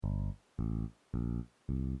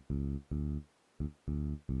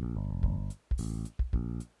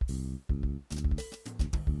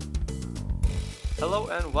Hello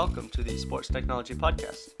and welcome to the Sports Technology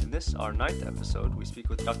Podcast. In this, our 9th episode, we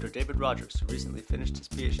speak with Dr. David Rogers, who recently finished his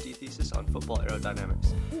PhD thesis on football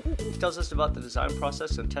aerodynamics. He tells us about the design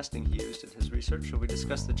process and testing he used in his research, and we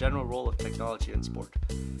discuss the general role of technology in sport.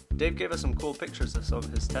 Dave gave us some cool pictures of some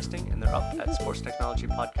of his testing, and they're up at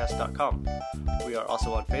sportstechnologypodcast.com. We are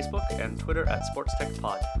also on Facebook and Twitter at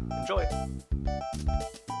SportsTechPod. Enjoy!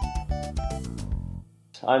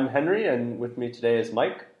 I'm Henry, and with me today is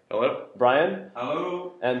Mike. Hello. Brian.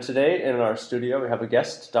 Hello. And today in our studio we have a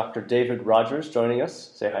guest, Dr. David Rogers, joining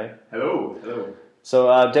us. Say hi. Hello. Hello.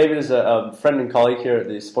 So David is a friend and colleague here at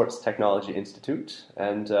the Sports Technology Institute,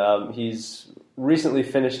 and he's recently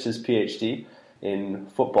finished his PhD in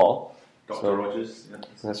football. Dr. Rogers. Yeah.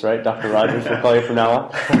 That's right, Dr. Rogers, we'll call you from now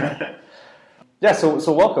on. Yeah,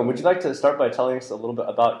 so welcome. Would you like to start by telling us a little bit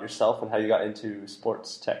about yourself and how you got into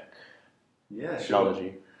sports technology? Sure.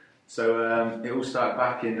 So it all started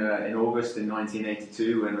back in August in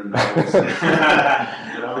 1982 when I was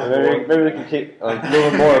maybe we can keep a little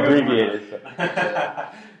bit more abbreviated.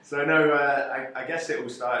 So no, I guess it all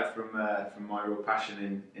started from my real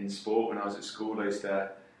passion in sport. When I was at school, I used to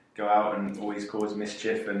go out and always cause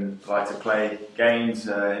mischief and like to play games,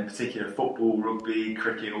 in particular football, rugby,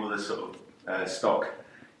 cricket, all the sort of stock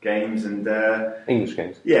games and English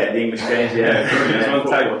games. Yeah, the English games. Yeah,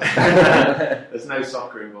 there's no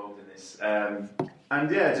soccer involved in this. And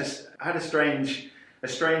yeah, just I had a strange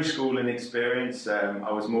schooling experience.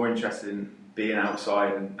 I was more interested in being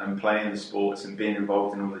outside and playing the sports and being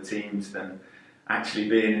involved in all the teams than actually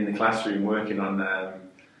being in the classroom working on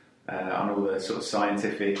all the sort of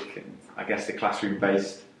scientific and I guess the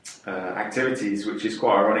classroom-based activities, which is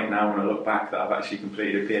quite ironic now when I look back that I've actually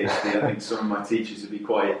completed a PhD. I think some of my teachers would be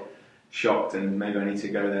quite shocked, and maybe I need to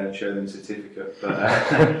go there and show them a certificate.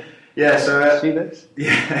 But yeah, so see this?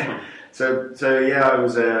 Yeah, so yeah, I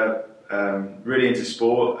was really into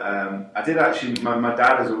sport. I did actually. My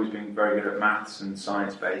dad has always been very good at maths and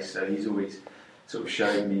science based, so he's always sort of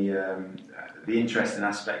shown me the interesting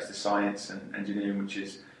aspects of science and engineering, which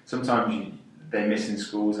is sometimes they miss in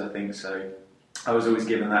schools, I think. So I was always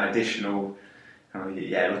given that additional,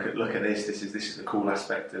 look at this. This is the cool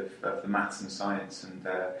aspect of the maths and science,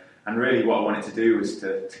 and really what I wanted to do was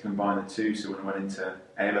to combine the two. So when I went into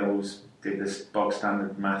A levels, did this bog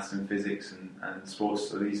standard maths and physics and sports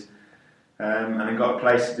studies, and then got a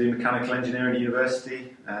place to do mechanical engineering at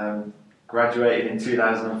university. Graduated in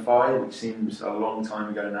 2005, which seems a long time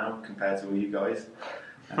ago now compared to all you guys.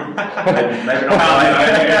 Maybe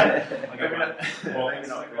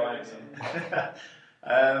not right.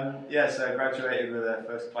 So I graduated with a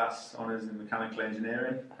first class honours in mechanical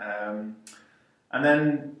engineering, and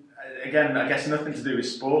then again, I guess nothing to do with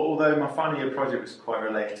sport. Although my final year project was quite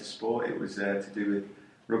related to sport. It was to do with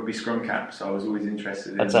rugby scrum cap, so I was always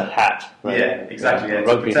interested in. That's a hat, right? Yeah, exactly. Yeah,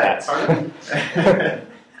 rugby hat.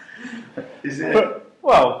 Is it?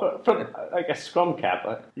 Well, I guess scrum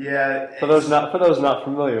cap. Yeah. For those not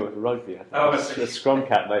familiar with rugby, I think the scrum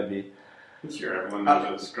cap might be. I'm sure everyone knows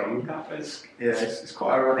what a scrum cap is. Yeah, it's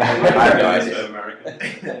quite ironic.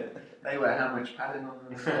 American. They wear how much padding on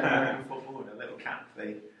American football and a little cap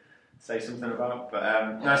they say something about.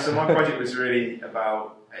 But no, so my project was really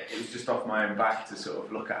about. It was just off my own back to sort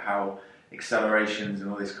of look at how accelerations and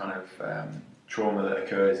all this kind of trauma that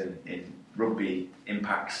occurs in rugby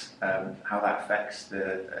impacts, how that affects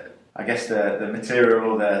the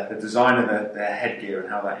material or the design of the headgear and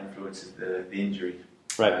how that influences the injury.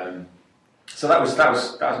 Right. So that was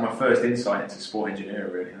my first insight into sport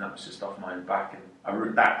engineering, really, and that was just off my own back,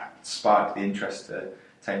 and that sparked the interest to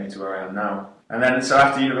take me to where I am now. And then, so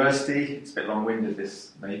after university, it's a bit long-winded,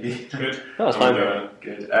 this maybe. Good. No, it's fine.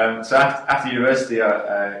 Good. So after university,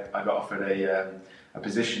 I got offered a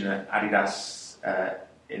position at Adidas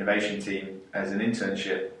innovation team as an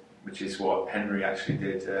internship, which is what Henry actually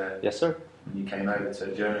did. Yes, sir. When you came over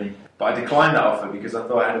to Germany, but I declined that offer because I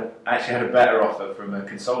thought I actually had a better offer from a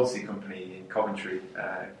consultancy company in Coventry.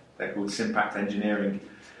 They're called Simpact Engineering,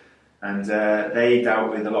 and they dealt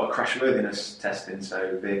with a lot of crashworthiness testing,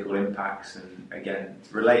 so vehicle impacts, and again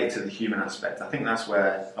related to the human aspect. I think that's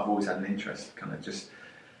where I've always had an interest, kind of just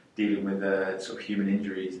dealing with sort of human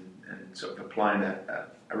injuries and sort of applying a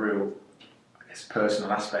real, I guess,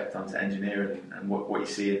 personal aspect onto engineering and what you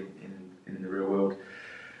see in the real world.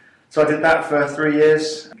 So I did that for 3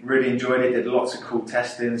 years, really enjoyed it, did lots of cool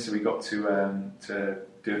testing. So we got to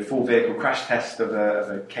do a full vehicle crash test of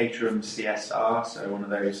a Caterham CSR, so one of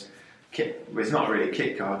those it's not really a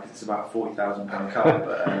kit car because it's about a £40,000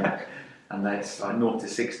 car, and that's like 0 to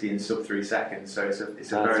 60 in sub 3 seconds. So it's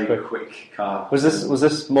a very quick car. Was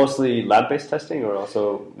this mostly lab-based testing or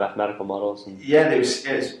also mathematical models? Yeah, it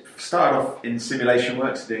started off in simulation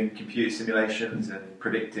work, so doing computer simulations and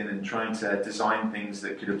predicting and trying to design things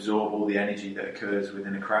that could absorb all the energy that occurs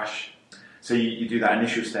within a crash. So you do that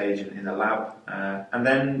initial stage in the lab, and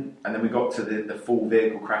then we got to the full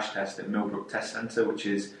vehicle crash test at Millbrook Test Centre, which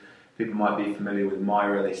is, people might be familiar with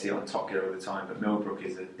Myra, they see it on Top Gear all the time, but Millbrook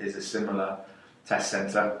is a similar test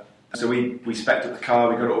centre. So we spec'd up the car,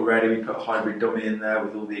 we got it all ready, we put a hybrid dummy in there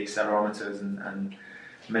with all the accelerometers and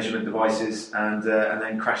measurement devices, and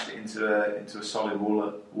then crashed it into a solid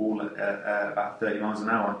wall at about 30 miles an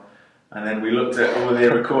hour. And then we looked at all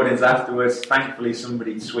the recordings afterwards. Thankfully,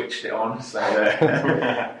 somebody switched it on, so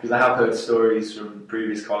because I have heard stories from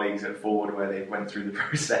previous colleagues at Ford where they went through the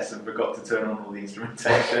process and forgot to turn on all the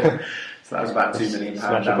instrumentation. So that was about £2 million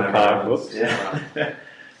down the yeah.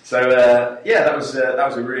 So that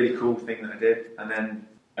was a really cool thing that I did. And then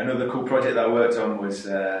another cool project that I worked on was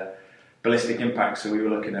ballistic impact. So we were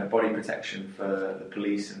looking at body protection for the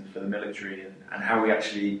police and for the military, and how we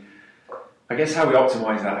actually, I guess, how we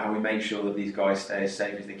optimise that, how we make sure that these guys stay as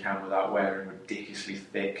safe as they can without wearing ridiculously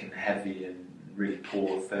thick and heavy and really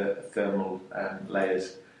poor thermal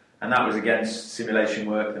layers. And that was against simulation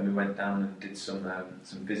work. Then we went down and did some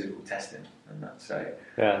physical testing, and that's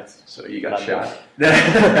So you got shot.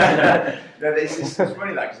 It's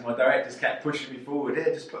funny that, because my directors kept pushing me forward.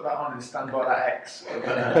 Here, just put that on and stand by that X.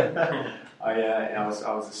 I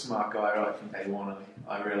was a smart guy right from day one.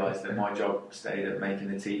 I realised that my job stayed at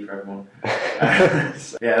making the tea for everyone.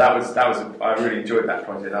 So, I really enjoyed that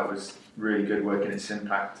project. That was really good, working at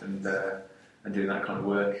Simpact and doing that kind of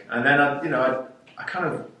work. And then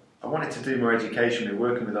I wanted to do more education. We're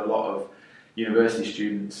working with a lot of university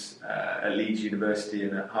students at Leeds University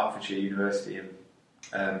and at Hertfordshire University, and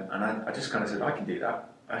I just kind of said, I can do that.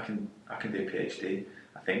 I can do a PhD,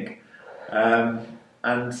 I think.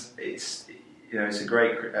 And it's a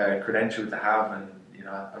great credential to have, and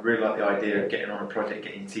I really like the idea of getting on a project,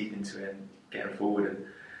 getting teeth into it, and getting forward.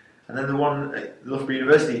 And then the one at Loughborough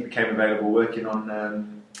University became available, working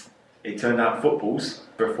on. It turned out footballs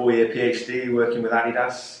for a 4-year PhD, working with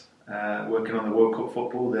Adidas. Working on the World Cup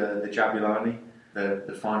football, the Jabulani.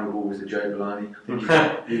 The final ball was the Jabulani.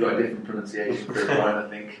 You got a different pronunciation for it, Brian, I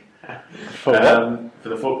think. For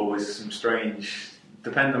the football, it's some strange,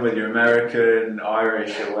 depending on whether you're American,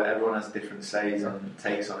 Irish, or whatever, everyone has different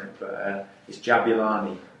takes on it. But it's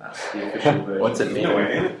Jabulani. That's the official version. What's it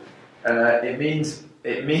mean?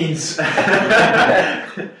 It means.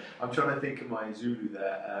 I'm trying to think of my Zulu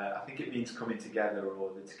there. I think it means coming together,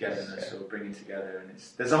 or the togetherness, or bringing together. And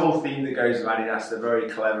there's a whole theme that goes with Adidas. They're very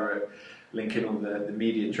clever at linking all the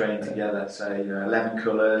media training together. So 11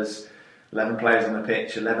 colours, 11 players on the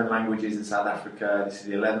pitch, 11 languages in South Africa. This is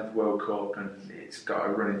the 11th World Cup, and it's got a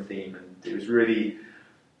running theme. And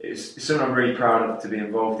it's something I'm really proud of to be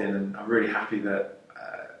involved in, and I'm really happy that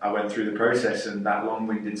I went through the process, and that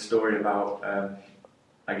long-winded story about.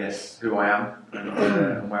 I guess who I am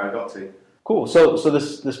and where I got to. Cool. So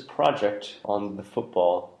this project on the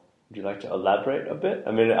football, would you like to elaborate a bit?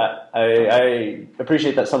 I mean, I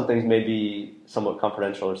appreciate that some things may be somewhat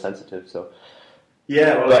confidential or sensitive. So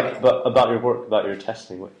yeah, but about your work, about your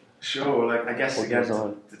testing. Sure. Well, I guess again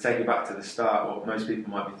to take it back to the start, what most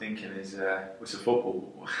people might be thinking is, what's a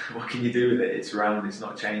football? What can you do with it? It's round. It's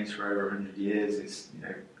not changed for over 100 years. It's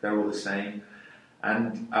they're all the same.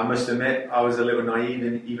 And I must admit, I was a little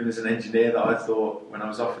naive, even as an engineer, that I thought when I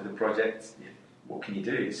was offered the project, what can you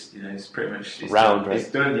do? It's pretty much round, right?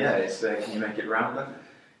 It's done, yeah. Can you make it rounder?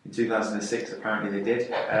 In 2006, apparently they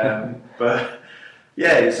did. But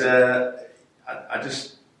yeah, I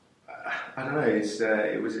don't know.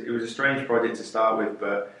 It was a strange project to start with,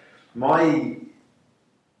 but my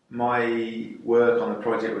work on the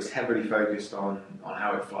project was heavily focused on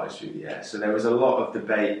how it flies through the air. So there was a lot of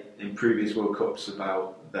debate in previous World Cups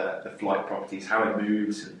about the flight properties, how it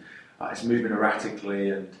moves, and it's moving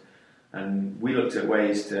erratically, and we looked at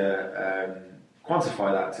ways to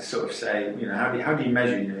quantify that, to sort of say, how do you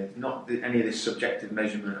measure, not any of this subjective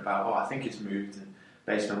measurement about, I think it's moved, and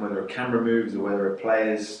based on whether a camera moves or whether a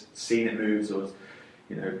player's seen it moves, or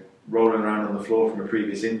rolling around on the floor from a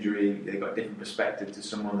previous injury, they've got a different perspective to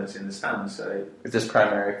someone that's in the stands. So is this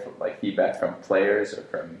primarily feedback from players or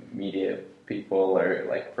from media people or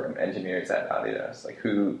from engineers at Adidas?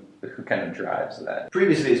 Who kind of drives that?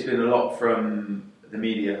 Previously, it's been a lot from the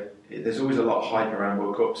media. There's always a lot of hype around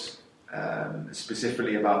World Cups,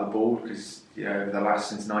 specifically about the ball, because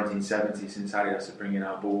since 1970, since Adidas are bringing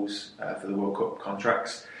out balls for the World Cup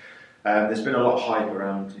contracts. there's been a lot of hype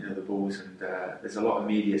around the balls, and there's a lot of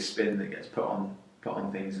media spin that gets put on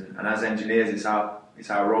things, and as engineers, it's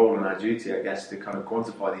our role and our duty, I guess, to kind of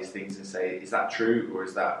quantify these things and say, is that true or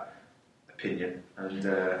is that opinion? And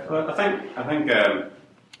well, I think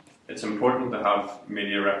it's important to have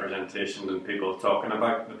media representation and people talking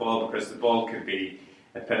about the ball, because the ball could be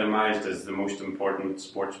epitomised as the most important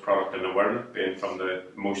sports product in the world, being from the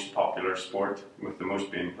most popular sport with the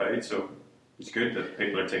most being played. So it's good that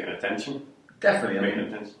people are taking attention. Definitely.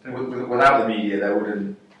 I mean, without the media,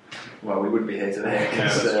 we wouldn't be here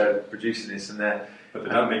today producing this. But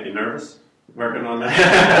did that make you nervous working on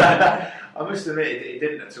that? I must admit, it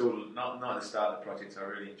didn't at all. Not at the start of the project. I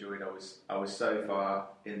really enjoyed. I was so far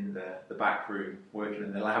in the back room working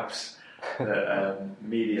in the labs that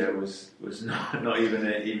media was not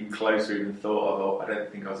even close or even thought of. I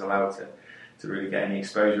don't think I was allowed to really get any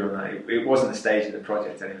exposure on that. It wasn't the stage of the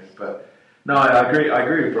project anyway. But no, I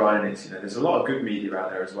agree with Brian. It's there's a lot of good media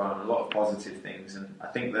out there as well, and a lot of positive things. And I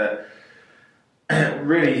think that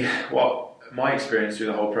really what my experience through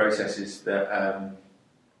the whole process is that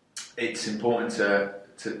it's important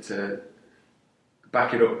to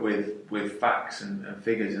back it up with facts and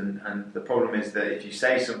figures, and the problem is that if you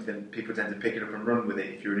say something, people tend to pick it up and run with it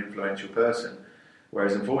if you're an influential person,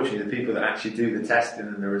 whereas unfortunately the people that actually do the testing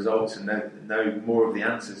and the results and know more of the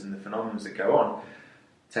answers and the phenomena that go on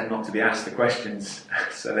tend not to be asked the questions,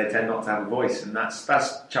 so they tend not to have a voice, and that's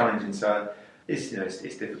challenging. So it's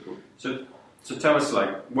difficult. So tell us,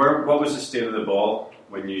 what was the state of the ball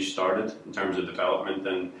when you started in terms of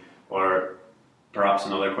development, or perhaps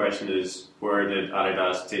another question is, where did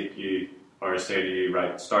Adidas take you or say to you,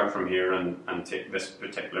 right, start from here and take this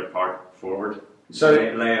particular part forward? So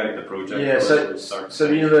lay out the project. Yeah, so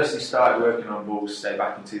the university started working on balls, say,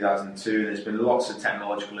 back in 2002, and there's been lots of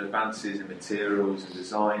technological advances in materials and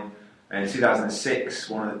design. And in 2006,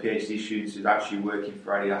 one of the PhD students who's actually working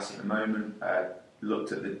for Adidas at the moment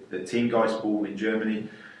looked at the Team Geist ball in Germany,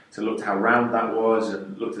 so looked at how round that was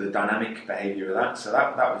and looked at the dynamic behaviour of that. So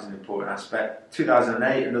that was an important aspect.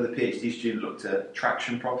 2008, another PhD student looked at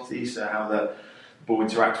traction properties, so how the ball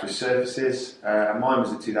interacts with surfaces. And mine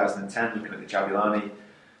was in 2010, looking at the Jabulani,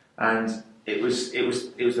 and it was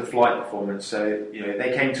the flight performance. So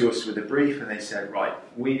they came to us with a brief and they said, right,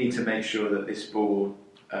 we need to make sure that this ball,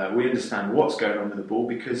 we understand what's going on with the ball,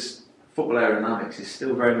 because football aerodynamics is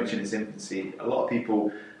still very much in its infancy. A lot of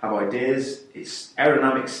people have ideas.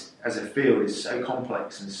 Aerodynamics as a field is so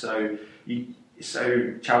complex and so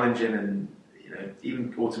challenging, and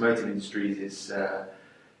even automotive industries is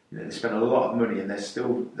they spend a lot of money and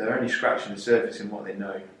they're only scratching the surface in what they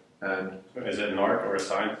know. Is it an art or a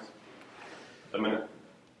science at the minute?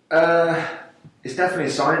 It's definitely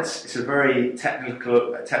a science. It's a very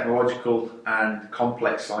technological and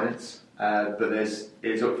complex science. But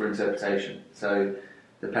it's up for interpretation. So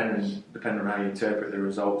depending on how you interpret the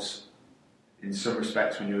results, in some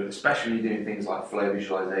respects, when you're especially doing things like flow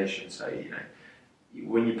visualization. So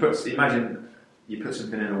when imagine you put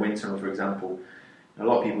something in a wind tunnel, for example. A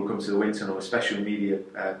lot of people come to the wind tunnel, especially media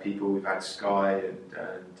people. We've had Sky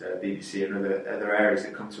and BBC and other areas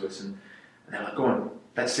that come to us, and they're like, "Go on,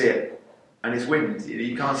 let's see it." And it's wind.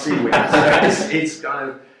 You can't see wind. So it's kind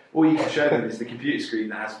of all you can show them is the computer screen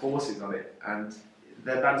that has forces on it, and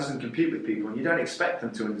that doesn't compute with people, and you don't expect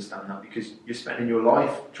them to understand that because you're spending your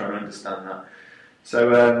life trying to understand that.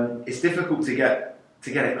 So it's difficult to get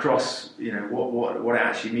across, what it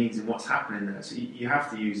actually means and what's happening there. So you have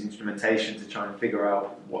to use instrumentation to try and figure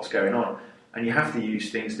out what's going on, and you have to use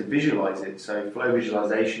things to visualize it. So flow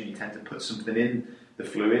visualization, you tend to put something in the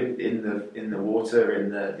fluid, in the water, in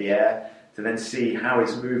the air, to then see how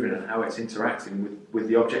it's moving and how it's interacting with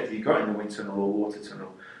the object that you've got in the wind tunnel or water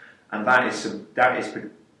tunnel. And that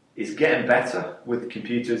is getting better with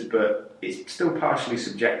computers, but it's still partially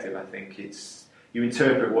subjective. I think you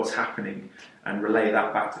interpret what's happening and relay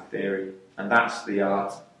that back to theory, and that's the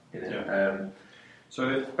art. So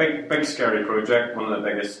the big scary project, one of the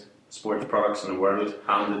biggest sports products in the world,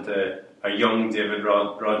 handed to a young David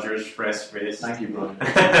Rogers, fresh face. Thank you, Brian.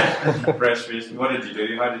 Fresh face. What did you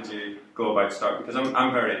do? How did you go about starting? Because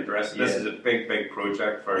I'm very interested. This is a big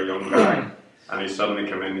project for a young guy, and he's suddenly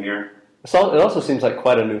come in here. It also seems like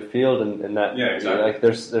quite a new field in that. Yeah, exactly. Like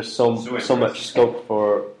there's so much scope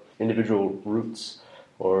for individual routes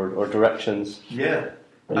or directions. Yeah.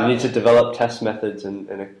 And you need to develop test methods and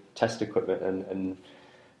test equipment and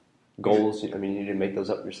goals. I mean, you need to make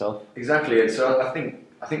those up yourself. Exactly. And so I think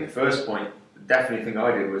the first point, definitely thing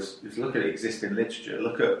I did was look at existing literature,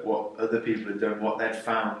 look at what other people had done, what they'd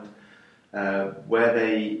found, where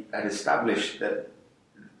they had established that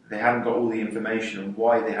they hadn't got all the information and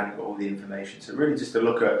why they hadn't got all the information. So really just to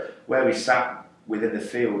look at where we sat within the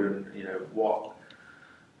field and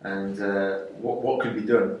what could be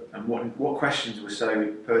done and what questions were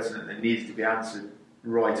so pertinent that needed to be answered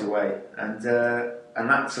right away. And that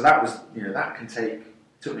can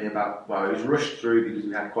took me about, it was rushed through because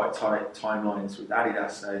we had quite tight timelines with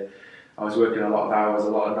Adidas, so I was working a lot of hours, a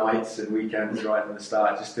lot of nights and weekends right from the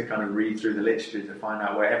start just to kind of read through the literature to find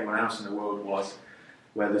out where everyone else in the world was,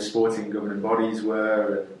 where the sporting governing bodies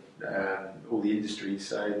were and all the industries.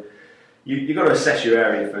 So you've got to assess your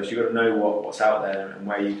area first, you've got to know what's out there and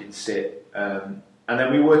where you can sit. And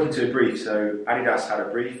then we work into a brief, so Adidas had a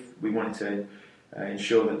brief. We wanted to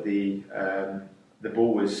ensure that the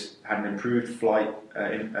ball had an improved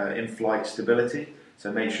in-flight stability,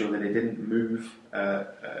 so make sure that it didn't move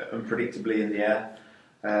unpredictably in the air.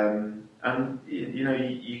 And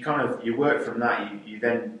you work from that. You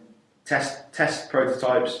then test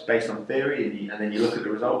prototypes based on theory, and then you look at the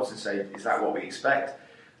results and say, is that what we expect?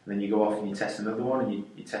 And then you go off and you test another one, and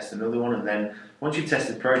you test another one, and then once you've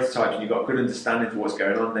tested prototypes and you've got a good understanding of what's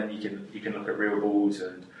going on, then you can look at real balls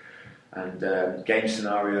and game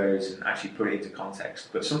scenarios and actually put it into context.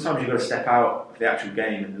 But sometimes you've got to step out of the actual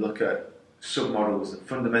game and look at sub-models and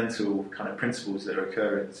fundamental kind of principles that are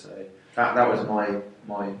occurring. So that was my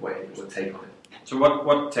way or take on it. So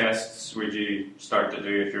what tests would you start to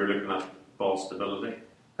do if you're looking at ball stability?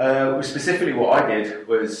 Specifically what I did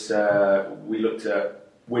was we looked at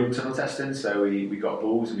wind tunnel testing. So we got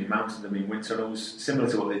balls and we mounted them in wind tunnels, similar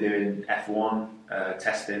to what they do in F1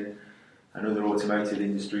 testing and other automotive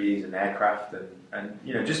industries and aircraft, and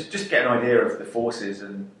just get an idea of the forces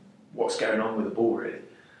and what's going on with the ball really.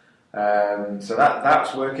 So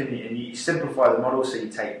that's working, and you simplify the model. So you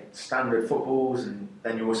take standard footballs, and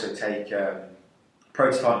then you also take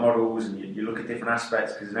prototype models, and you look at different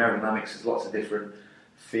aspects, because in aerodynamics there's lots of different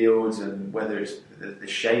fields, and whether it's the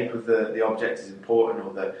shape of the object is important,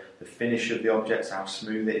 or the finish of the object, how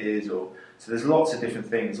smooth it is, so there's lots of different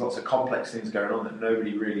things, lots of complex things going on that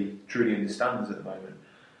nobody really truly understands at the moment.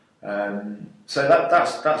 So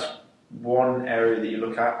that's one area that you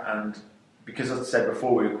look at, and because, as I said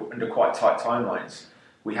before, we were under quite tight timelines,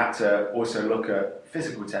 we had to also look at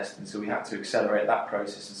physical testing. So we had to accelerate that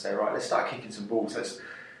process and say, right, let's start kicking some balls.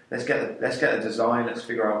 Let's get the design. Let's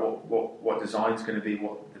figure out what design's going to be,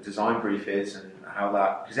 what the design brief is, and how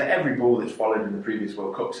that. Because every ball that's followed in the previous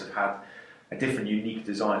World Cups have had a different, unique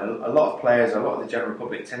design. A lot of players, a lot of the general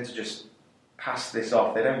public tend to just pass this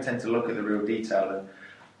off. They don't tend to look at the real detail. And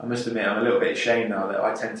I must admit, I'm a little bit ashamed now that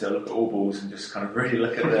I tend to look at all balls and just kind of really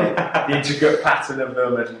look at the intricate pattern of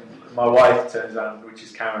them. And my wife turns around, which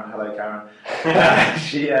is Karen. Hello, Karen.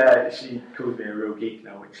 She calls me a real geek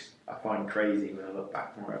now, which I find crazy when I look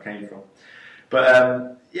back from where I came from.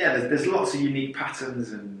 But there's lots of unique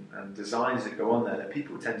patterns and designs that go on there that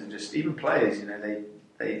people tend to just, even players,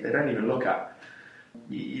 they don't even look at.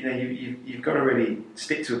 You've got to really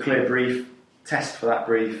stick to a clear brief, test for that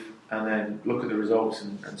brief, and then look at the results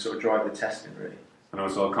and sort of drive the testing really. I know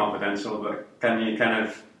it's all confidential, but can you kind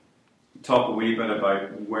of talk a wee bit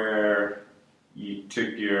about where you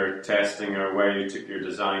took your testing or where you took your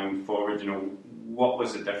design forward? What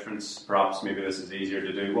was the difference? Perhaps maybe this is easier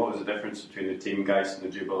to do. What was the difference between the Teamgeist and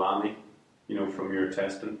the Jubelani, from your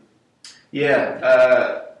testing? Yeah,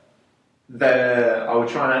 I will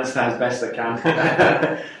try and answer that as best I can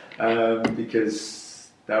because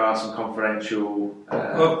there are some confidential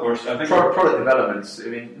of course, I think product developments. I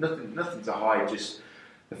mean, nothing to hide, just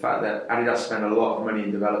the fact that Adidas spent a lot of money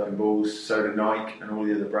in developing balls, so do Nike and all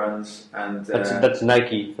the other brands. And that's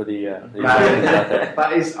Nike for the out there.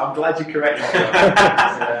 That is, I'm glad you corrected me.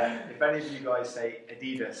 If any of you guys say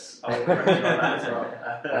Adidas, I will correct you on that as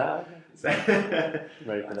well.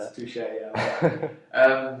 Ready for that? Touche,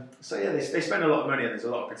 yeah. They spend a lot of money, and there's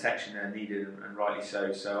a lot of protection there needed, and rightly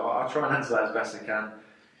so. So I'll try and answer that as best I can.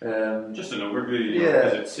 Just an overview.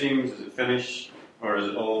 Is it seams? Is it finish? Or is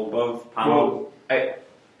it all above panel? Well,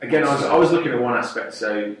 again, I was looking at one aspect.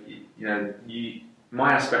 So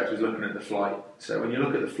my aspect was looking at the flight. So when you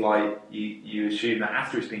look at the flight, you assume that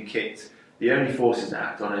after it's been kicked, the only forces that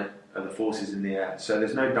act on it are the forces in the air. So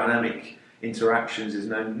there's no dynamic interactions. There's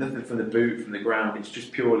nothing from the boot, from the ground. It's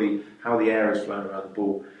just purely how the air is flowing around the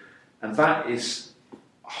ball, and that is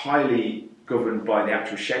highly governed by the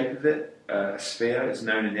actual shape of it. A sphere, it's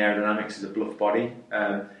known in the aerodynamics as a bluff body,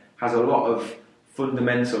 has a lot of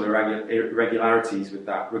fundamental irregularities with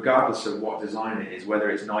that, regardless of what design it is, whether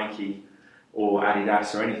it's Nike or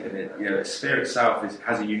Adidas or anything. The sphere itself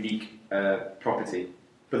has a unique property.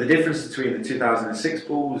 But the difference between the 2006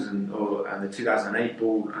 balls and the 2008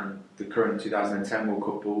 ball and the current 2010 World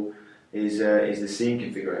Cup ball, is the seam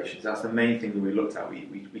configurations. That's the main thing that we looked at.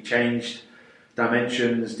 We changed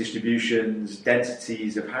dimensions, distributions,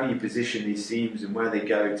 densities of how you position these seams and where they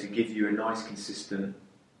go to give you a nice consistent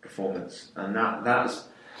performance. And that's,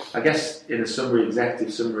 I guess, in a summary,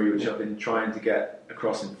 executive summary, which I've been trying to get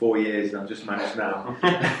across in 4 years and I've just managed now,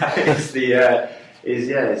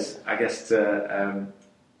 is I guess to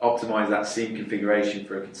optimize that seam configuration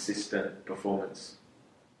for a consistent performance.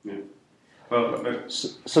 Yeah. Well,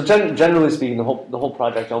 so generally speaking, the whole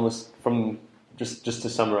project, almost from just to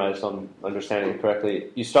summarize, on understanding it correctly,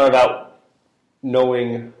 you started out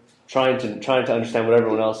knowing, trying to understand what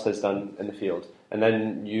everyone else has done in the field, and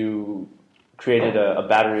then you created a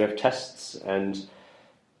battery of tests and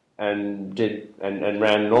ran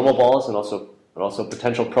normal balls and also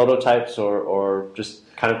potential prototypes or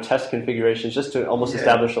just kind of test configurations, just to almost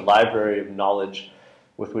establish a library of knowledge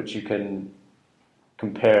with which you can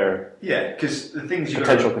compare. Yeah, because the things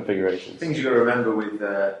potential configurations. Things you got to remember with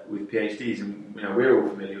PhDs, and we're all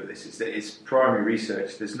familiar with this, is that it's primary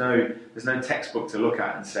research. There's no textbook to look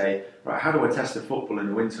at and say, right, how do I test a football in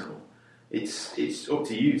the wind tunnel? It's up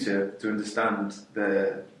to you to understand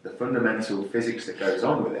the fundamental physics that goes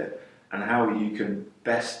on with it and how you can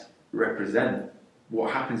best represent what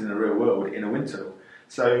happens in the real world in a wind tunnel.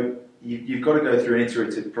 So you've got to go through an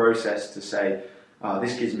iterative process to say,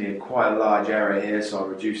 this gives me quite a large error here, so I'll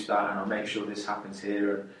reduce that and I'll make sure this happens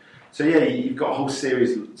here. And so you've got a whole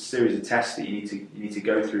series of tests that you need to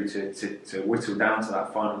go through to whittle down to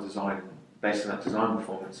that final design based on that design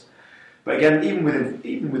performance. But again, even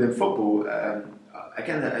within football,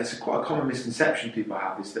 again, it's quite a common misconception people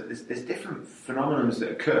have, is that there's different phenomena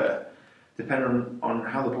that occur depending on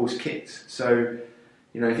how the ball's kicked. So,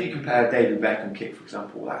 if you compare David Beckham kick, for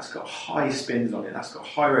example, that's got high spins on it, that's got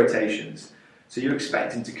high rotations. So you're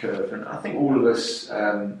expecting to curve, and I think all of us,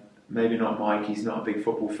 maybe not Mike, he's not a big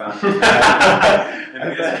football fan.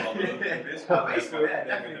 Baseball, yeah,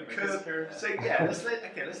 definitely. So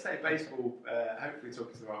let's take baseball. Hopefully,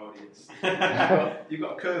 talking to our audience. You've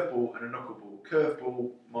got a curveball and a knuckleball.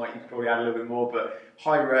 Curveball, Mike, you could probably add a little bit more, but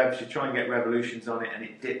high revs, you try and get revolutions on it, and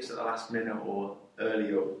it dips at the last minute or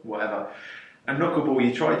early or whatever. And knuckleball,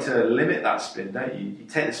 you try to limit that spin, don't you? You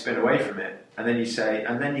take the spin away from it, and then you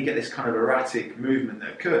get this kind of erratic movement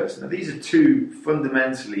that occurs. Now, these are two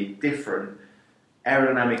fundamentally different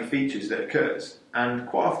aerodynamic features that occurs, and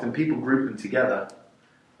quite often people group them together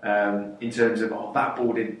in terms of, that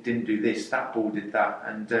ball didn't do this, that ball did that,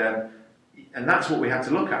 and that's what we had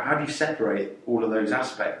to look at. How do you separate all of those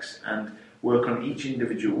aspects and work on each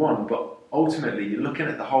individual one? But ultimately, you're looking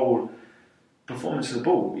at the whole performance of the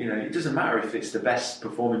ball. It doesn't matter if it's the best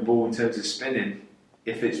performing ball in terms of spinning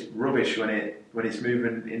if it's rubbish when it's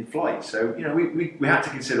moving in flight. So we had to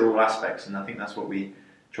consider all aspects, and I think that's what we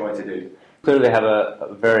try to do. Clearly have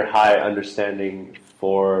a very high understanding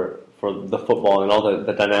for the football and all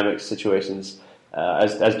the dynamic situations,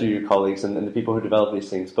 as do your colleagues and the people who develop these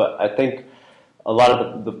things. But I think a lot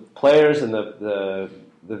of the players and the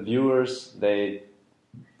viewers, they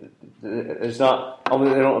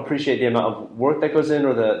don't appreciate the amount of work that goes in,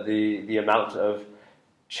 or the amount of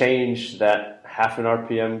change that half an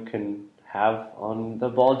RPM can have on the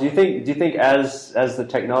ball. Do you think as the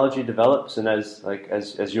technology develops and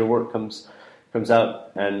as your work comes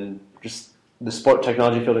out and just the sport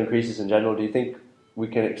technology field increases in general, do you think we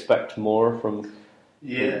can expect more from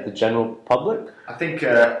the general public? I think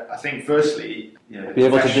firstly, be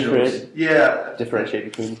able to differentiate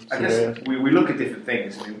between scenarios. I guess we look at different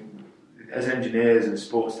things. I mean, as engineers and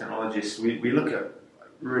sports technologists, we look at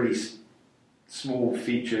really small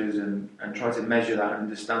features and try to measure that and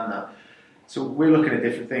understand that. So we're looking at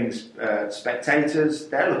different things. Spectators,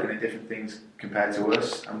 they're looking at different things compared to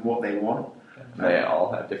us and what they want. They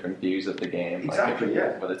all have different views of the game. Exactly,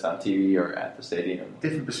 whether it's on TV or at the stadium.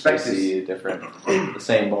 Different perspectives. You see the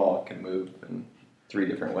same ball can move in 3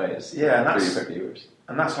 different ways. Yeah, and 3 different viewers.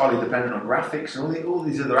 And that's highly dependent on graphics and all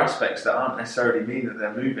these other aspects that aren't necessarily mean that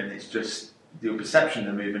they're moving. It's just your perception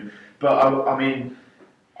they're moving. But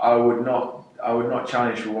I would not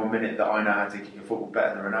challenge for 1 minute that I know how to kick a football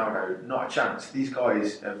better than Ronaldo. Not a chance. These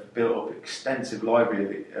guys have built up extensive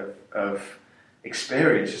library of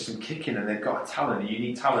experience just in kicking, and they've got a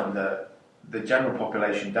unique talent that the general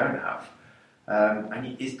population don't have.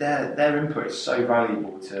 And their input is so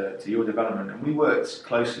valuable to your development. And we worked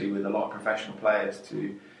closely with a lot of professional players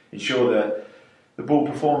to ensure that the ball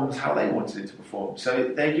performs how they wanted it to perform.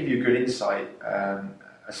 So they give you a good insight.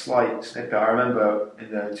 A slight snippet. I remember in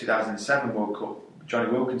the 2007 World Cup,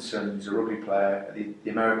 Johnny Wilkinson, who's a rugby player. The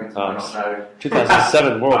Americans might not know.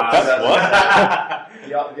 2007 World Cup. What?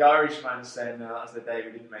 The Irishman saying that's the day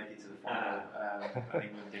we didn't make it to the final. And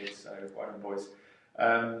England did, so well done, boys.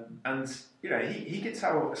 And he could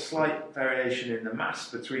tell a slight variation in the mass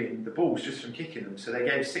between the balls just from kicking them. So they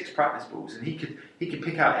gave 6 practice balls, and he could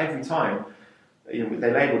pick out every time.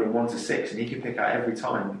 They labelled them 1 to 6, and he could pick out every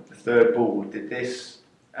time the third ball did this,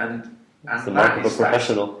 and that's the mark of a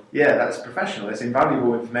professional. Yeah, that's professional. It's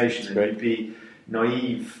invaluable information, and great. you'd be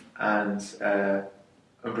naive and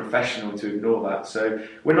unprofessional to ignore that. So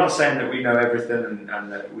we're not saying that we know everything,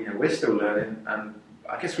 and that we're still learning. And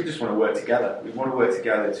I guess we just want to work together. We want to work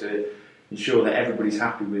together to ensure that everybody's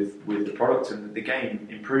happy with the product and that the game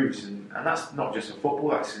improves. And that's not just in football,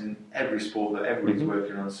 that's in every sport that everybody's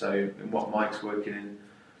working on. So in what Mike's working in,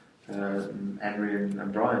 Henry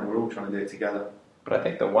and Brian, we're all trying to do it together. But I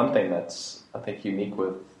think the one thing that's unique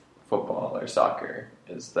with football or soccer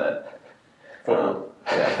is that global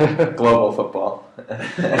football,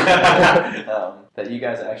 that you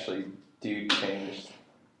guys actually do change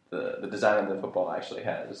the design of the football actually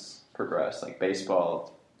has progressed. Like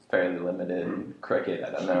baseball, fairly limited. Cricket,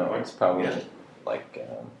 I don't know. It's probably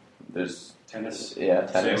there's tennis. Yeah,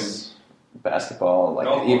 tennis, basketball. Like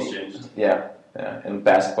golf's changed. Yeah. In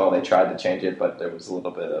basketball, they tried to change it, but there was a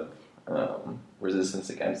little bit of resistance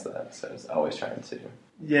against that. So it's always trying to.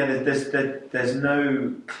 Yeah, there's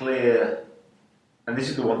no clear, and this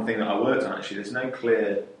is the one thing that I worked on actually. There's no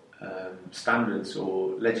clear standards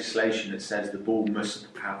or legislation that says the ball must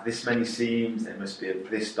have this many seams, there must be of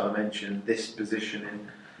this dimension, this positioning.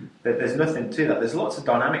 There's nothing to that. There's lots of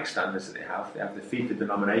dynamic standards that they have. They have the FIFA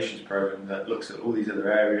denominations program that looks at all these other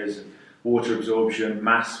areas, and water absorption,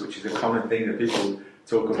 mass, which is a common thing that people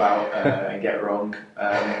talk about and get wrong.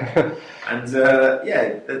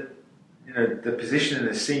 The position of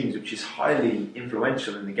the seams, which is highly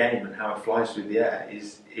influential in the game and how it flies through the air,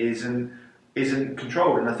 isn't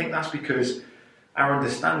controlled. And I think that's because our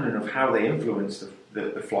understanding of how they influence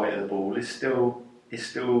the flight of the ball is still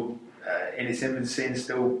in its infancy and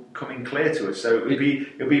still coming clear to us. So it would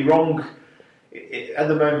be wrong at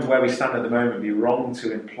the moment where we stand at the moment. It'd be wrong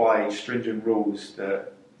to imply stringent rules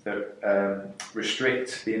that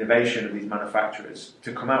restrict the innovation of these manufacturers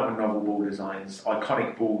to come out with novel ball designs,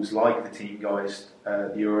 iconic balls like the Team Geist,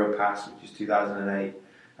 the Europass, which is 2008,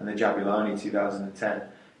 and the Jabulani 2010.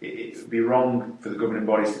 It would be wrong for the governing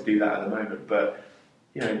bodies to do that at the moment, but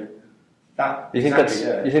that. Do you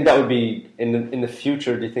think that would be in the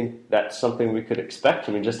future? Do you think that's something we could expect?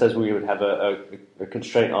 I mean, just as we would have a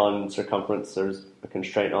constraint on circumference, there's a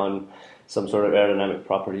constraint on some sort of aerodynamic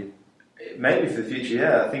property. Maybe for the future,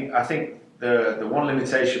 yeah. I think the one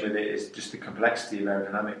limitation with it is just the complexity of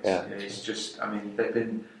aerodynamics. Yeah. It's just, I mean, they've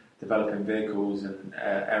been developing vehicles and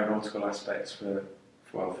aeronautical aspects for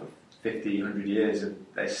 50, 100 years, and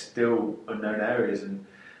they're still unknown areas. And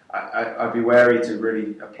I'd be wary to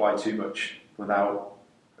really apply too much without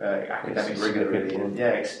academic rigor, really. And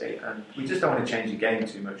we just don't want to change the game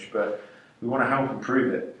too much, but we want to help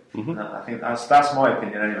improve it. Mm-hmm. And I think that's my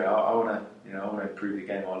opinion anyway. I want to improve the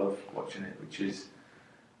game. I love watching it, which is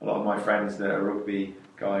a lot of my friends that are rugby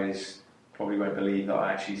guys probably won't believe that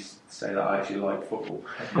I actually say that I actually like football.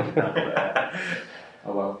 But,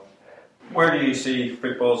 oh well. Where do you see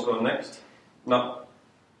footballs going next? Not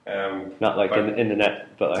like in the net,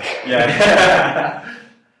 but like yeah.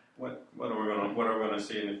 What are we going to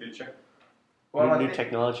see in the future? Well, new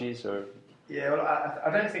technologies or I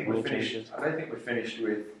don't think we're finished. Changes. I don't think we're finished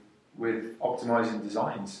with optimizing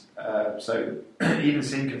designs. So even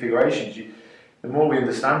seam configurations, the more we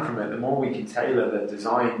understand from it, the more we can tailor the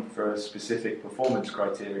design for a specific performance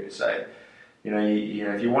criteria. So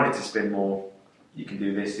if you want it to spin more, you can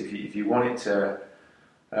do this. If you want it to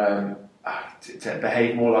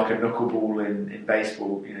behave more like a knuckleball in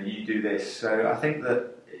baseball, you do this. So I think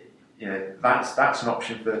that that's an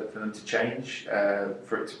option for them to change,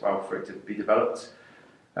 for it to be developed.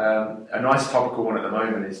 A nice topical one at the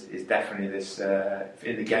moment is definitely this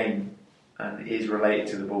in the game, and it is related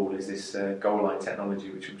to the ball, is this goal line technology,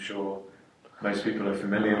 which I'm sure most people are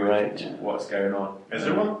familiar with. What's going on? Is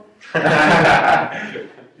there one?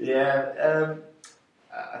 Yeah.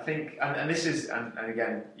 I think, and this is, and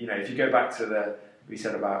again, if you go back to we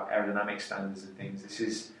said about aerodynamic standards and things, this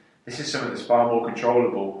is something that's far more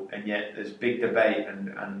controllable, and yet there's big debate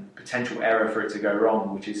and potential error for it to go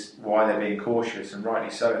wrong, which is why they're being cautious, and rightly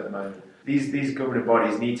so at the moment. These governing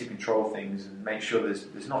bodies need to control things and make sure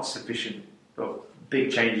there's not sufficient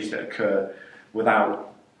big changes that occur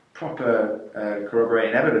without proper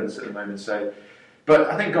corroborating evidence at the moment. So.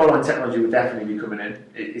 But I think goal line technology will definitely be coming in.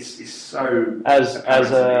 It's so as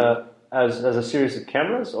as a series of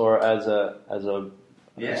cameras, or as a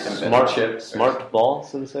smart ball,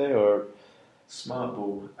 so to say, or smart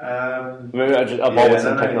ball? Maybe a ball with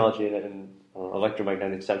some technology in it and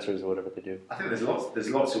electromagnetic sensors or whatever they do. I think there's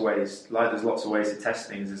lots of ways. Like there's lots of ways to test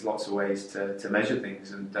things. There's lots of ways to measure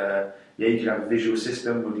things, and you could have a visual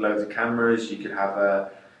system with loads of cameras. You could have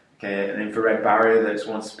an infrared barrier that's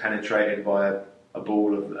once penetrated by a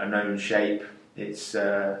ball of a known shape. It's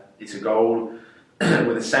a goal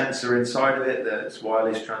with a sensor inside of it that's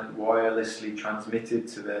wirelessly transmitted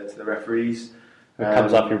to the referees. It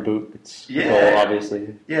comes off your boot. It's goal,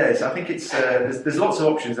 obviously. Yes, I think it's there's lots of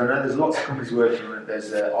options. I know there's lots of companies working on it.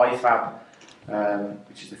 There's IFAB,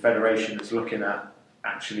 which is the federation that's looking at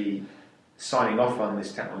actually signing off on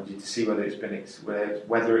this technology to see whether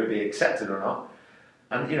whether it be accepted or not.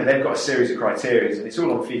 And they've got a series of criteria, and it's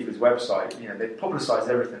all on FIFA's website. They've publicised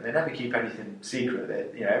everything. They never keep anything secret.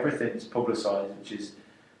 Everything's publicised,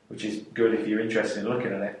 which is good if you're interested in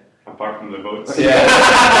looking at it. Apart from the votes. Yeah.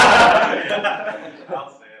 I'll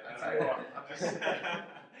say it. I'll tell you what, I've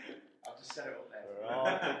just set it up there. We're all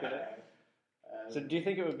thinking it. So do you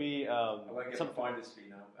think it would be I won't get some finder's fee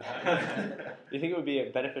now. do you think it would be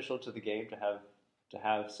beneficial to the game to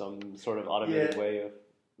have some sort of automated way of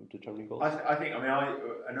determining goals? I think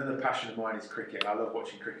another passion of mine is cricket. I love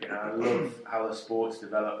watching cricket, and I love how the sport's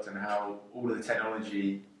developed and how all of the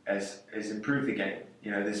technology has improved the game.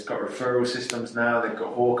 They've got referral systems now. They've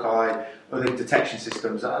got Hawkeye, other detection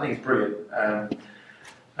systems. I think it's brilliant.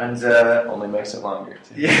 And only makes it longer.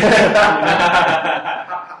 Yeah.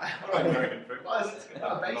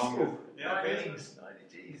 Baseball. 9 innings.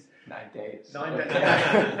 9 days. 9 days.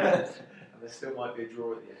 And there still might be a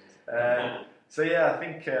draw at the end. So yeah, I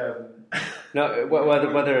think no.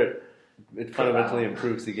 Whether it fundamentally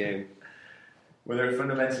improves the game. Whether it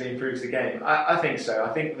fundamentally improves the game, I think so. I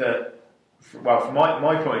think that, from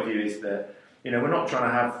my point of view is that we're not trying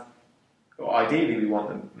to have. Well, ideally, we want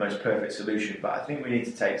the most perfect solution, but I think we need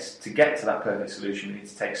to get to that perfect solution. We need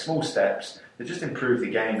to take small steps that just improve the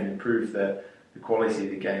game and improve the quality of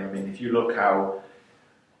the game. I mean, if you look how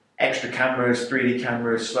extra cameras, 3D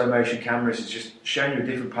cameras, slow motion cameras is just showing you a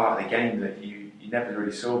different part of the game that you never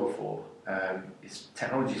really saw before.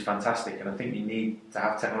 Technology is fantastic, and I think you need to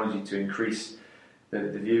have technology to increase the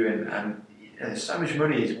viewing. And so much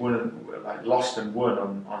money is lost and won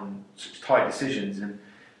on such tight decisions. And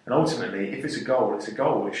ultimately, if it's a goal, it's a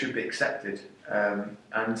goal. It should be accepted.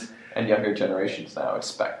 And younger generations now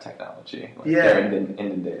expect technology. They're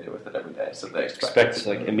inundated with it every day, so they expect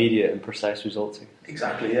immediate and precise results.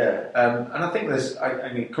 Exactly, yeah. And I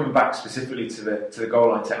think coming back specifically to the goal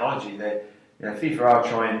line technology, FIFA are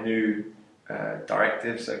trying new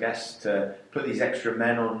directives, I guess, to put these extra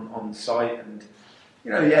men on site, and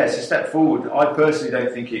it's a step forward. I personally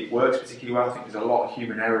don't think it works particularly well. I think there's a lot of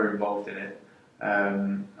human error involved in it,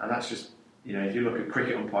 and that's just. If you look at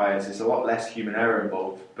cricket umpires, there's a lot less human error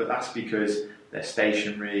involved, but that's because they're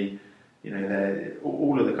stationary, they're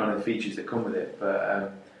all of the kind of features that come with it.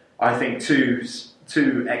 But I think two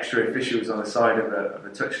extra officials on the side of a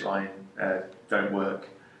touchline don't work.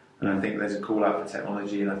 And I think there's a call out for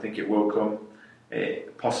technology, and I think it will come,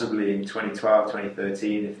 possibly in 2012,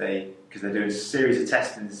 2013, because they're doing a series of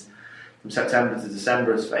testings from September to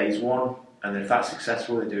December as phase 1. And then if that's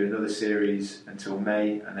successful, they do another series until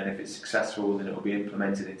May, and then if it's successful, then it will be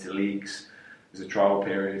implemented into leagues as a trial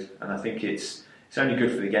period. And I think it's only good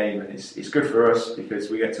for the game, and it's good for us because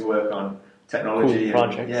we get to work on technology. Cool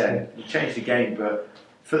projects. You change the game, but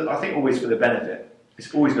I think always for the benefit.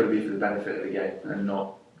 It's always got to be for the benefit of the game, and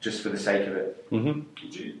not just for the sake of it. Mm-hmm.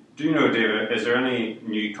 Do you know, David? Is there any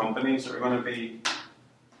new companies that are going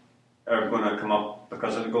to come up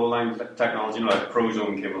because of the goal line technology? Like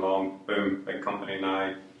Prozone came along, boom, big company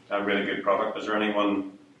now, a really good product. Is there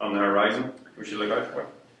anyone on the horizon we should look out for?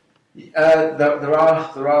 There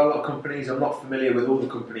are a lot of companies. I'm not familiar with all the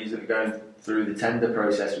companies that are going through the tender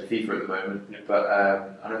process with FIFA at the moment, but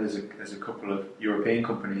I know there's a couple of European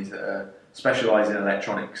companies that specialise in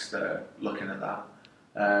electronics that are looking at that.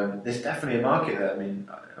 There's definitely a market there.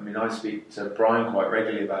 I mean, I speak to Brian quite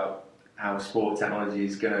regularly about how sport technology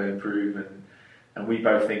is going to improve, and we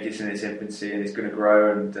both think it's in its infancy and it's going to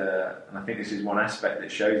grow, and I think this is one aspect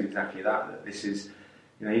that shows exactly that this is,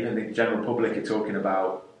 even the general public are talking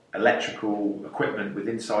about electrical equipment with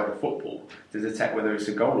inside of football to detect whether it's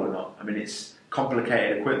a goal or not. I mean, it's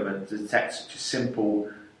complicated equipment to detect such a simple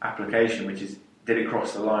application, which is, did it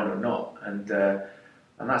cross the line or not? And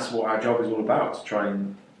that's what our job is all about, to try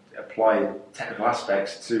and apply technical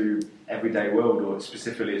aspects to everyday world, or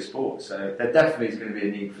specifically at sport. So there definitely is going to be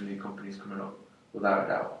a need for new companies coming up, without a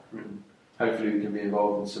doubt. Hopefully we can be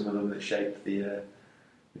involved in some of them that shape the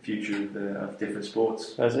future of different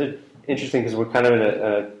sports. That's interesting because we're kind of in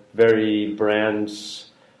a very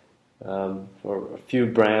or a few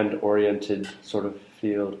brand-oriented sort of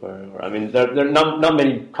field where I mean, there are not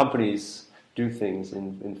many companies do things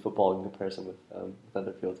in football in comparison with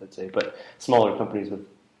other fields, I'd say, but smaller companies with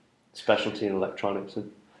specialty in electronics.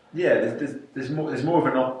 Yeah, there's more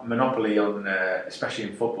of a monopoly on, especially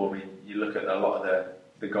in football. I mean, you look at a lot of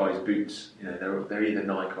the guys' boots. You know, they're either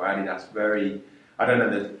Nike or Adidas. I don't know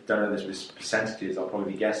the percentages. I'll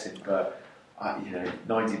probably be guessing, but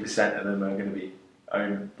 90% of them are going to be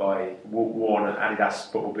owned by worn an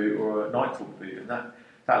Adidas football boot or a Nike football boot, and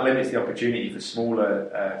that limits the opportunity for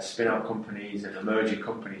smaller spin-out companies and emerging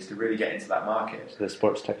companies to really get into that market. The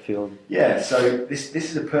sports tech field. Yeah, so this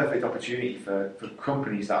is a perfect opportunity for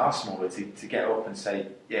companies that are smaller to get up and say,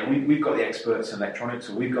 yeah, we've got the experts in electronics,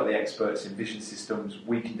 or we've got the experts in vision systems,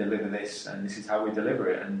 we can deliver this, and this is how we deliver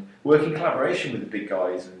it, and work in collaboration with the big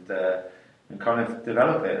guys and kind of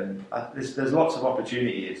develop it. And there's lots of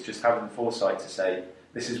opportunity. It's just having the foresight to say,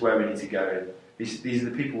 this is where we need to go, and these are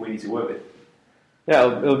the people we need to work with.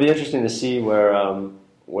 Yeah, it'll be interesting to see how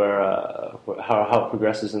it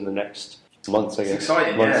progresses in the next months. I guess it's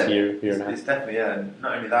exciting. Months, yeah, year and a half. It's definitely and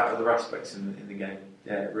not only that, other aspects in the game.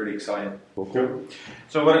 Yeah, really exciting. Cool.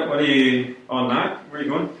 So what are you on now? Where are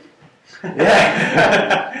you going?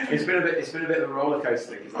 Yeah, it's been a bit of a roller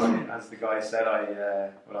coaster because, as the guy said,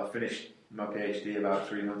 I finished my PhD about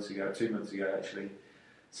 2 months ago actually.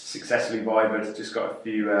 Successfully vivaed, just got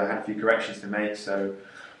had a few corrections to make. So.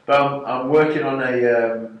 But I'm working on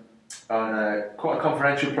a quite a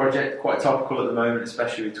confidential project, quite topical at the moment,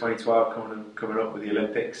 especially with 2012 coming up with the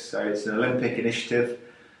Olympics. So it's an Olympic initiative.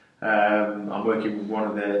 I'm working with one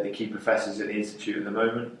of the key professors at the institute at the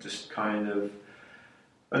moment, just kind of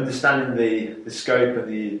understanding the scope and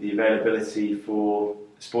the availability for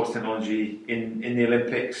sports technology in the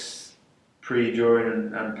Olympics, pre,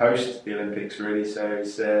 during and post the Olympics, really. So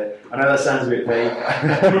it's, I know that sounds a bit vague.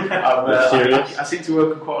 I seem to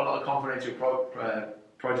work on quite a lot of confidential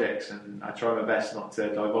projects, and I try my best not to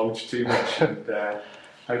divulge too much, and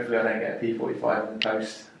hopefully I don't get a P45 in the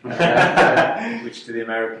post, which to the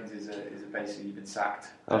Americans is basically you've been sacked.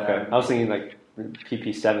 Okay, I was thinking like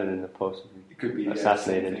PP7 in the post. It could be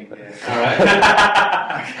assassinated. All right.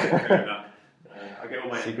 I get all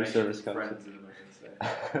my Secret Service from comes. friends at the moment. I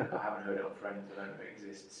haven't heard it on Friends. I don't know if it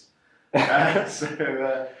exists.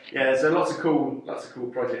 So lots of cool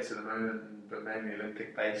projects at the moment, but mainly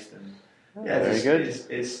Olympic based, and very good.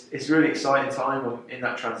 It's really exciting time. I'm in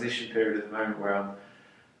that transition period at the moment where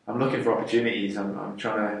I'm looking for opportunities. I'm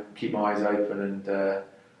trying to keep my eyes open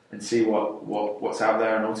and see what's out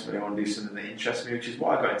there, and ultimately I want to do something that interests me, which is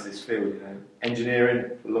why I got into this field. You know,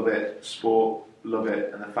 engineering, love it. Sport, love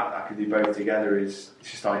it, and the fact that I can do both together is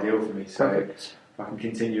just ideal for me. So. Perfect. If I can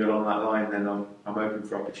continue along that line, then I'm open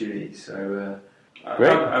for opportunities. So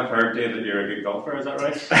great. I've heard, Dave, that you're a good golfer. Is that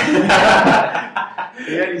right?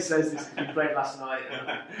 He only says this because we played last night, and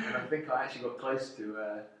I think I actually got close to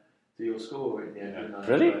your score in the end. Didn't I?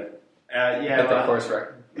 Really? But, Got the course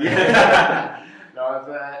record. Yeah. No,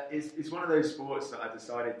 it's one of those sports that I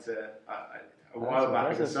decided to a while back.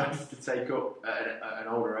 I decided to take up at an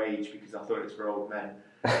older age because I thought it was for old men.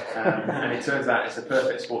 And it turns out it's the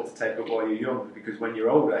perfect sport to take up while you're young, because when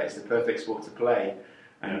you're older it's the perfect sport to play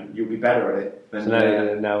and you'll be better at it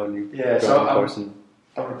than now when you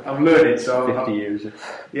I'm learning, so 50 years.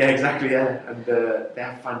 Yeah, exactly, yeah. And they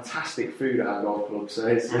have fantastic food at our golf club, so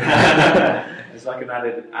it's it's like an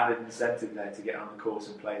added incentive there to get on the course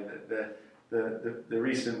and play. The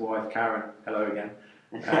recent wife, Karen, hello again,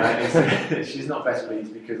 she's not best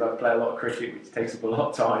pleased because I play a lot of cricket, which takes up a lot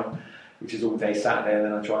of time, which is all day Saturday, and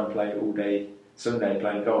then I try and play all day Sunday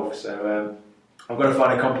playing golf. So I've got to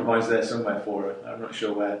find a compromise there somewhere for her. I'm not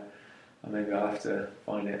sure where. Maybe I'll have to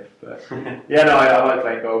find it. But yeah, no, I like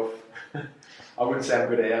playing golf. I wouldn't say I'm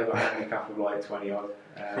good at it. I've got a handicap of like 20 odd.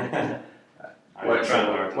 I won't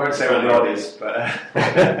say what the odd is, but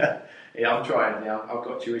yeah, I'm trying. Yeah, I've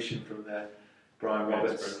got tuition from Brian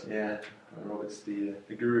Roberts. Yeah, Brian Roberts, the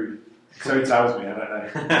guru. So he tells me. I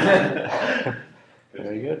don't know.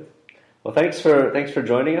 Very good. Well, thanks for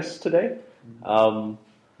joining us today.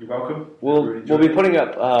 You're welcome. We'll be putting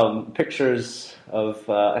up pictures of.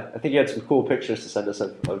 I think you had some cool pictures to send us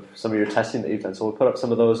of some of your testing that you've done. So we'll put up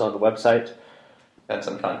some of those on the website. And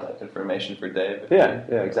some contact information for Dave. Yeah,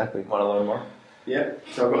 exactly. Want to learn more? Yeah.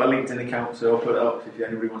 So I've got a LinkedIn account, so I'll put it up if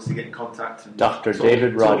anybody wants to get in contact. And Dr.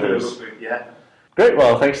 David Rogers. Yeah. Great.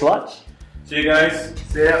 Well, thanks a lot. See you guys.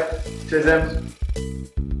 See ya. Cheers, Em.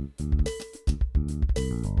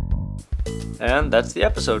 And that's the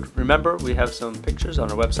episode. Remember, we have some pictures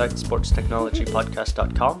on our website,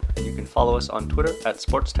 sportstechnologypodcast.com, and you can follow us on Twitter at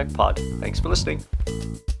SportsTechPod. Thanks for listening.